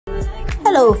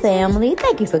Hello, family.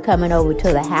 Thank you for coming over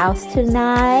to the house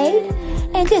tonight.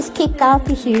 And just kick off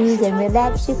your shoes and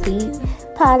relax your feet.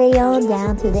 Party on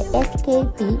down to the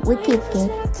SK beat. We're kicking.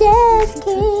 Just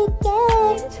kicking.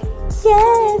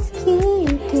 Just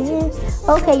kicking.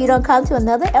 Okay, you don't come to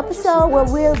another episode where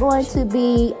we're going to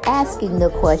be asking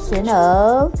the question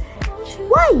of,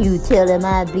 why you telling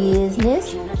my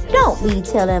business? Don't be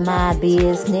telling my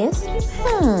business.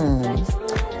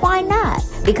 Why not?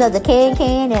 Because a can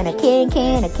and a can,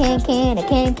 a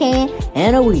can,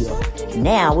 and a wheel.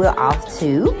 Now we're off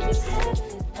to...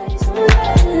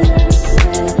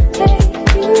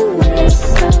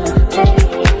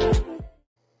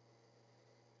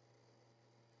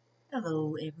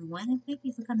 Hello, everyone, and thank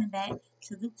you for coming back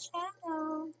to the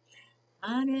channel.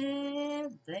 Honey,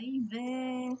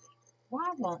 baby,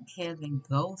 why won't Kevin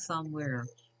go somewhere,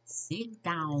 sit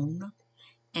down,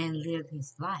 and live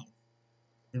his life?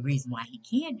 The reason why he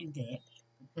can't do that,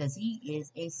 because he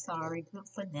is a sorry,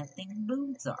 good-for-nothing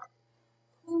loser.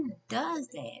 Who does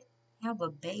that? Have a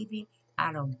baby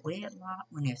out of wedlock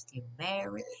when they're still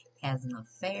married, has an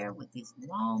affair with this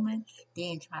woman,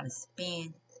 then try to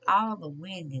spend all the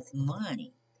Wendy's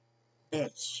money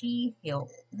that she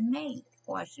helped make.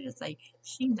 Or I should say,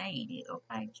 she made it,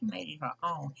 okay? She made it her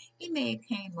own. He may have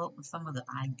came up with some of the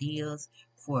ideas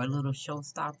for a little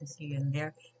showstoppers here and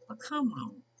there, but come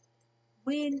on.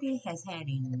 Wendy has had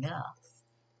enough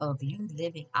of you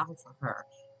living off of her.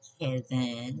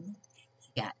 Kevin, she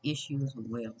got issues with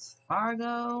Wells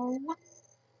Fargo,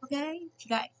 okay? She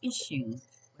got issues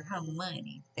with her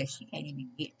money that she can't even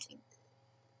get to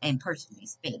and personally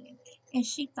spend. And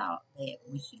she thought that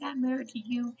when she got married to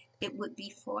you, it would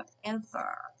be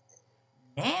forever.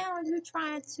 Now you're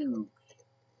trying to,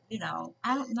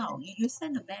 I don't know, you're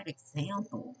setting a bad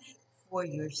example for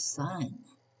your son,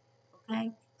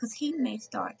 okay? Because he may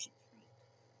start to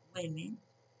treat women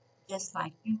just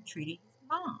like you treated his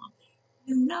mom.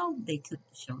 You know they took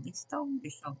the show, they stole the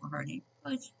show for her, they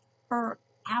pushed her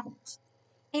out,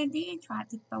 and then tried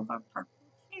to throw her purple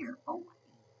hair away.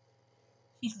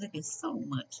 She's looking so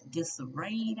much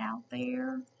disarrayed out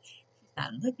there. She's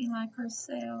not looking like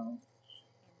herself. And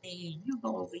then you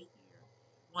go over here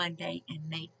one day and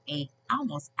make a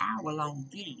almost hour-long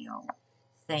video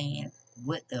saying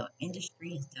what the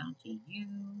industry has done to you,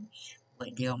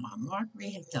 what Delmar Mercury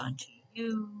has done to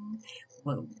you,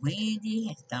 what Wendy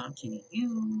has done to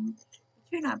you.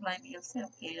 But you're not blaming yourself,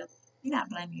 Kev. You're not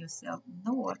blaming yourself,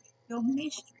 nor your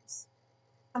mistress.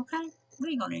 Okay?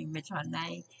 We ain't gonna even mention her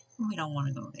name. We don't want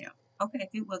to go there. Okay, if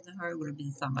it wasn't her, it would have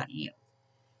been somebody else.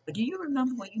 But do you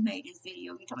remember when you made this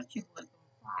video? You thought you wasn't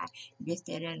gonna cry, this,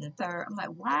 that, and the third. I'm like,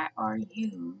 why are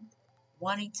you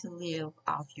wanting to live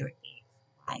off your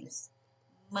ex-wife's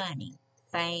money,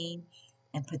 fame,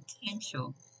 and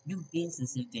potential new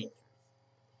business adventures?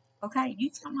 Okay,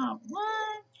 you talking about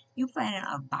what? You planning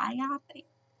a BIOPIC?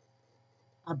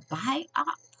 A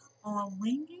BIOP on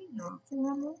Wendy, your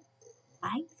former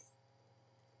wife?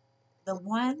 The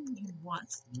one you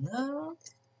once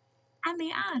loved? I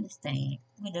mean, I understand.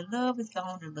 When the love is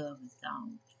gone, the love is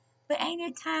gone. But ain't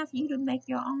it time for you to make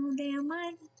your own damn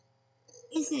money?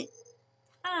 Is it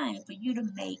time for you to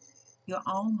make your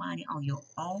own money on your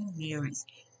own merits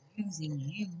using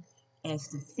you as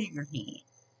the figurehead?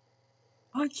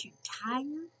 Aren't you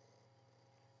tired?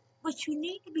 What you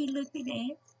need to be looking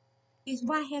at is,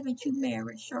 why haven't you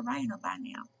married Sharina by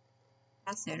now?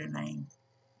 I said her name.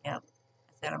 Yep.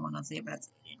 I said I wasn't going to say it, but I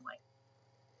said it anyway.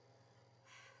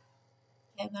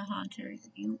 Kevin Hunter,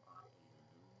 you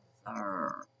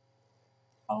are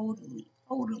totally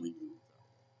loser.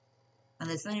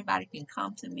 Unless anybody can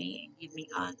come to me and give me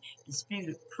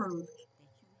undisputed proof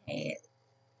that you had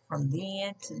from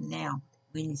then to now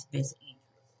Winnie's best interest.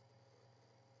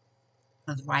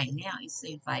 Because right now it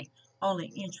seems like only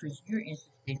interest you're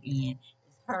interested in is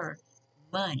her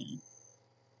money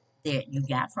that you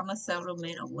got from a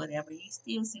settlement or whatever. You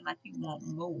still seem like you want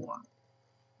more.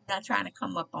 You're not trying to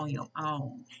come up on your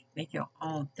own, make your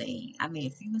own thing. I mean,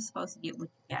 if you were supposed to get what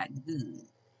you got, good.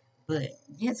 But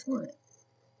guess what?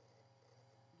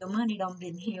 The money don't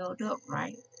been held up,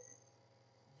 right?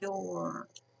 Your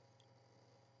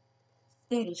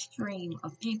steady stream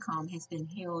of income has been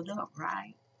held up,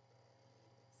 right?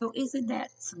 So isn't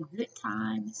that some good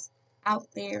times out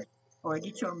there? Or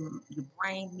did your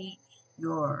brain meet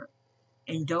your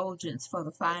indulgence for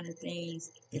the finer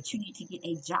things that you need to get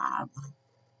a job?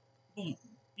 Yeah,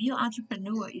 be an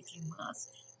entrepreneur if you must.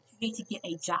 You need to get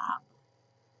a job.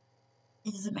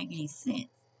 It doesn't make any sense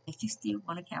if you still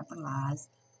want to capitalize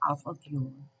off of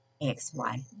your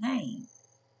ex-wife's name.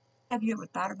 Have you ever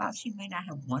thought about she may not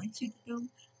have wanted you to do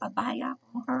a buy-up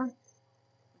on her?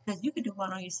 because you can do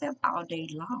one on yourself all day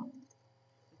long.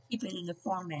 Keep it in the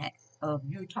format of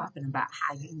you talking about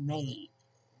how you made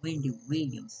Wendy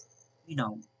Williams, you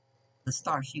know, the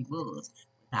star she was,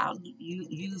 without you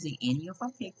using any of her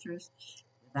pictures,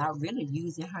 without really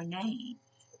using her name.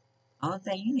 Only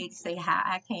thing you need to say how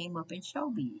I came up in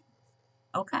showbiz,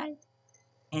 okay?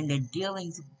 And the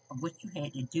dealings of what you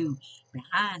had to do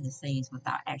behind the scenes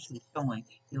without actually showing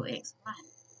your ex-wife.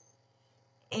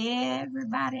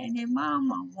 Everybody and their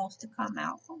mama wants to come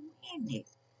out for Wendy.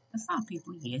 And some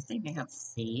people, yes, they may have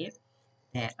said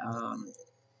that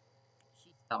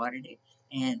she started it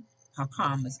and her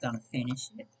karma's gonna finish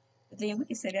it. But then we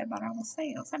can say that about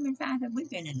ourselves. How many times have we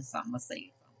been into something or said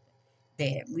something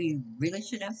that we really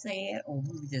should have said, or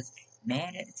we were just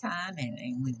mad at the time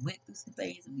and we went through some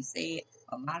things and we said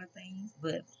a lot of things,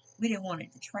 but we didn't want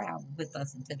it to travel with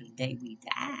us until the day we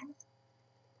die.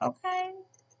 Okay?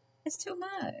 It's too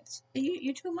much.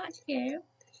 You're too much, Gail.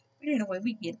 But anyway,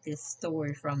 we get this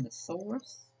story from the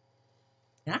source.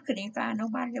 And I couldn't even find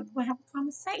nobody that would have a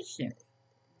conversation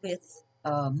with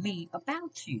me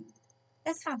about you.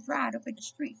 That's how dried up in the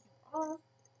street you are.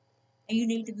 And you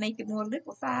need to make it more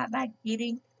liquefied by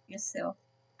getting yourself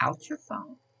out your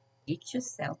phone. Get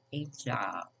yourself a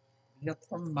job. Be a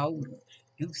promoter.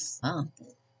 Do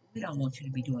something. We don't want you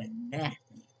to be doing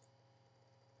nothing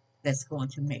that's going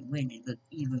to make Wendy look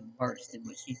even worse than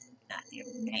what she's looking out there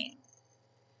now.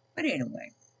 But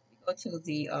anyway, we go to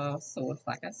the source,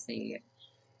 like I said,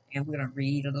 and we're going to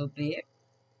read a little bit,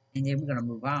 and then we're going to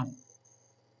move on.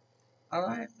 All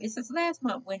right. It says last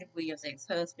month, Wendy Williams'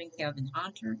 ex-husband, Kelvin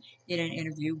Hunter, did an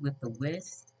interview with the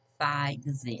West Side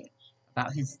Gazette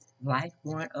about his life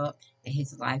growing up and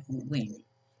his life with Wendy.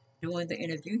 During the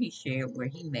interview, he shared where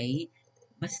he made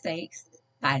mistakes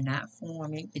by not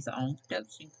forming his own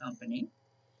production company.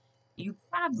 You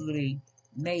probably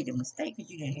made a mistake because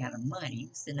you didn't have the money. You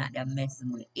were sitting out there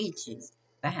messing with itches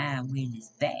behind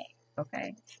Wendy's back.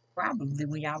 Okay? Probably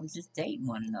when y'all was just dating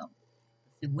one another.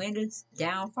 The Wendy's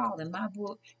downfall in my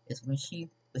book is when she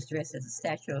was dressed as a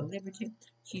Statue of Liberty.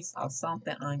 She saw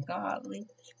something ungodly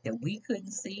that we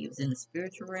couldn't see. It was in the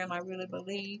spiritual realm, I really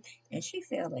believe. And she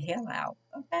fell the hell out.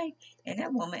 Okay? And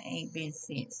that woman ain't been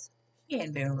since. She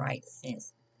ain't been right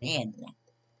since then.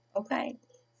 Okay?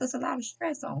 So it's a lot of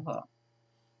stress on her.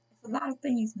 There's a lot of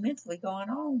things mentally going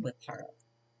on with her.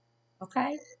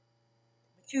 Okay?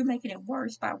 But you're making it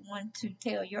worse by wanting to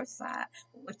tell your side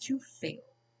what you feel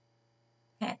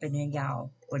happening,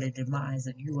 y'all, for the demise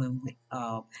of you and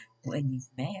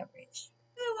Wendy's marriage.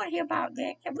 We don't want to hear about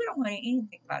that. We don't want to hear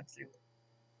anything about you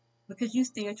because you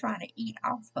still trying to eat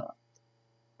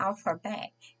off her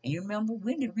back. And you remember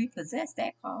Wendy repossessed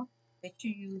that car that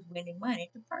you used Wendy money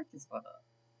to purchase for her.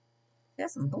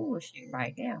 That's some bullshit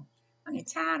right there. I'm getting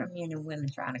tired of men and women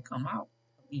trying to come out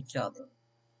of each other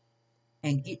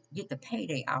and get the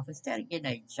payday off instead of getting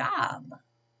a job.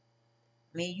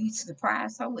 I mean, you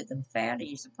surprised her with a family,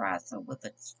 you surprised her with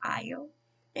a child,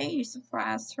 then you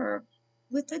surprised her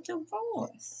with a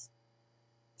divorce.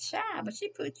 Child, but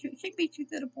she beat you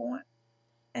to the point,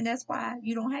 and that's why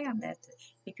you don't have nothing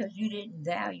because you didn't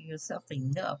value yourself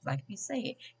enough, like you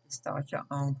said, to start your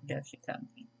own production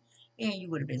company. And you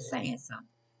would have been saying something.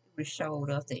 It would have showed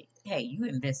us that hey, you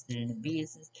invested in the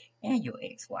business and your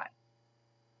ex-wife.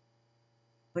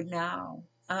 But now,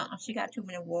 she got too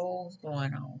many woes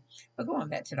going on. But going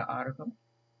back to the article.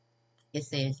 It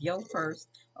says, Yo, first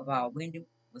of all, Wendy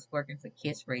was working for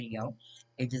Kiss Radio.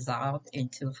 It dissolved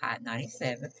into Hot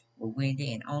 97 with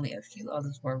Wendy and only a few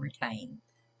others were retained.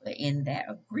 But in that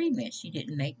agreement, she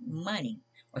didn't make money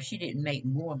or she didn't make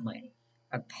more money.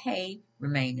 Her pay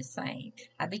remained the same.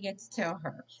 I began to tell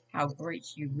her how great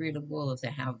she really was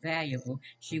and how valuable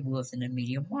she was in the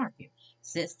media market.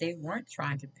 Since they weren't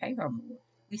trying to pay her more,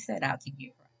 we set out to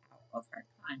get her out of her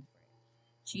contract.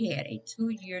 She had a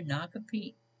 2-year non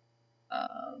compete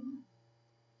um,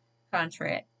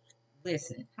 contract.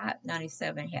 Listen, Hot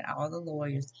 97 had all the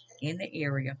lawyers in the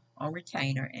area on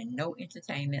retainer, and no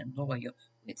entertainment lawyer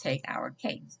would take our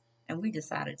case. And we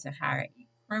decided to hire a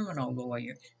criminal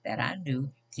lawyer that I knew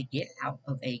to get out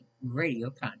of a radio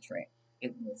contract.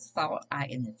 It was fought out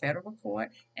in the federal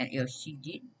court, and if she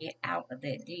didn't get out of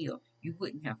that deal, you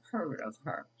wouldn't have heard of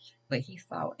her. But he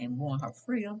fought and won her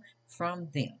freedom from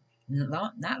them.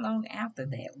 Not long after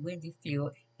that, Wendy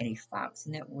Field and a Fox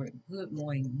Network Good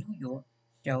Morning New York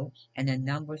show, and the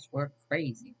numbers were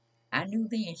crazy. I knew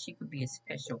then she could be a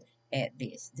special at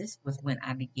this. This was when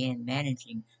I began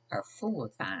managing her full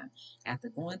time. After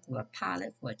going through a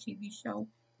pilot for a TV show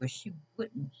where she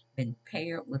wouldn't been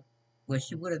paired with where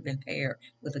she would have been paired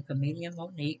with a comedian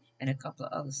Monique and a couple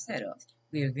of other setups,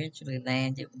 we eventually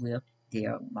landed with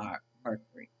Dear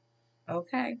Mercury.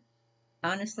 Okay?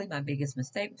 Honestly, my biggest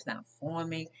mistake was not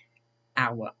forming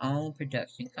our own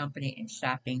production company and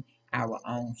shopping our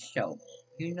own show.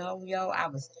 You know, yo, I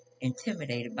was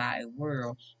intimidated by a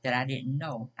world that I didn't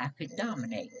know I could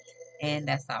dominate. And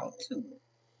that's all to it.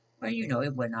 Well, you know,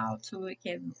 it wasn't all to it,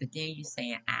 Kevin, but then you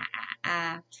saying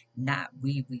I, not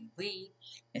we.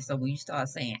 And so when you start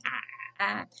saying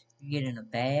I, you get in a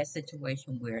bad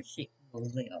situation where shit can go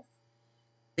left.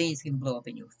 Things can blow up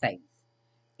in your face.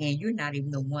 And you're not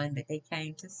even the one that they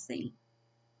came to see.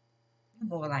 You're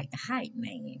more like the hype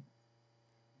man.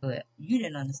 But you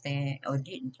didn't understand or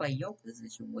didn't play your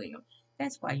position well.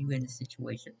 That's why you're in the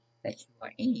situation that you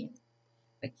are in.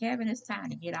 But Kevin, it's time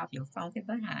to get off your funky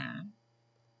behind.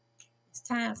 It's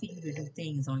time for you to do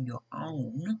things on your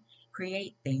own,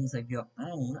 create things of your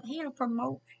own. Hell,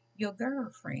 promote your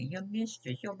girlfriend, your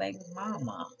mistress, your baby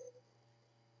mama.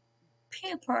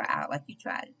 Pimp her out like you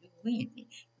tried to do Wendy.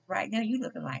 Right now, you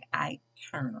looking like Ike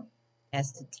Turner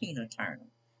as to Tina Turner.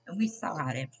 And we saw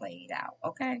how that played out,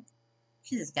 okay?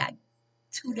 She just got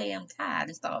too damn tired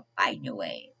and started fighting your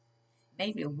ass.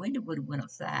 Maybe if Wendy would have went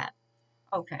outside.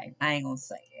 Okay, I ain't gonna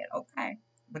say that, okay?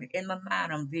 But in my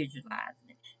mind, I'm visualizing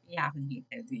it. Y'all can get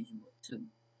that visual too.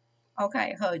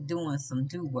 Okay, her doing some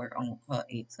do work on her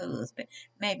ex-husband.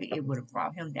 Maybe it would have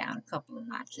brought him down a couple of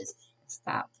notches and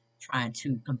stopped trying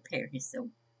to compare himself.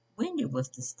 Wendy was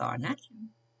the star, not you.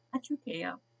 Not you,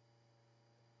 Kel.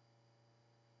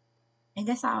 And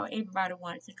that's all everybody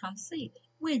wanted to come see.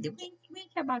 Wendy, we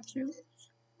didn't care about you.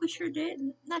 We sure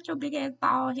didn't. Not your big ass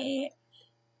bald head,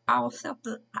 all self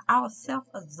all self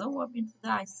absorbed into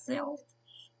thyself.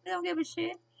 We don't give a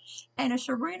shit. And if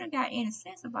Sharina got any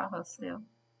sense about herself,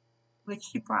 which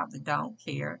she probably don't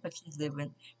care, but she's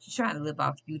trying to live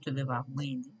off you to live off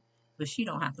Wendy, but she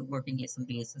don't have to work and get some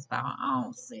business by her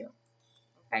own self.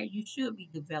 Okay, you should be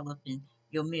developing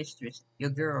your mistress, your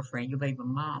girlfriend, your baby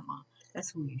mama.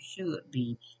 That's who you should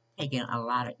be taking a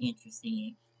lot of interest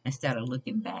in instead of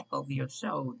looking back over your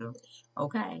shoulder,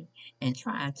 okay, and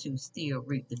trying to still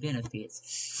reap the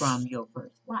benefits from your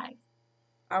first wife.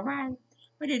 All right,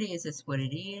 but it's what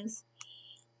it is.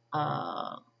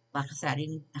 Uh, like I said,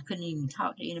 I couldn't even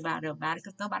talk to anybody about it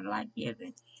because nobody liked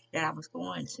Kevin that I was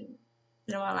going to.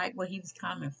 You know, I like where he was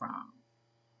coming from,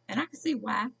 and I can see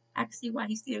why. I can see why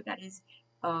he still got his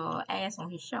ass on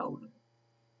his shoulder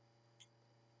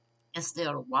instead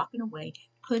of walking away,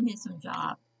 putting in some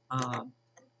job uh,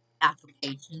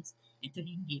 applications until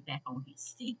he can get back on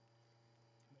his feet.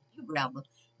 He'd rather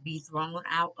be thrown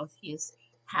out of his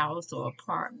house or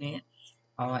apartment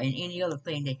and any other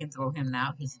thing that can throw him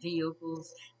out, his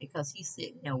vehicles, because he's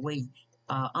sitting there waiting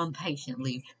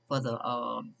impatiently for the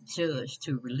judge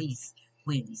to release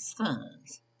Wendy's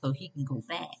funds so he can go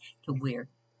back to where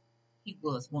he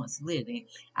was once living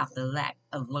after lack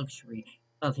of luxury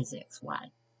of his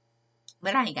ex-wife.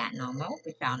 But I ain't got no more,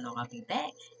 but y'all know I'll be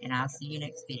back, and I'll see you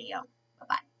next video.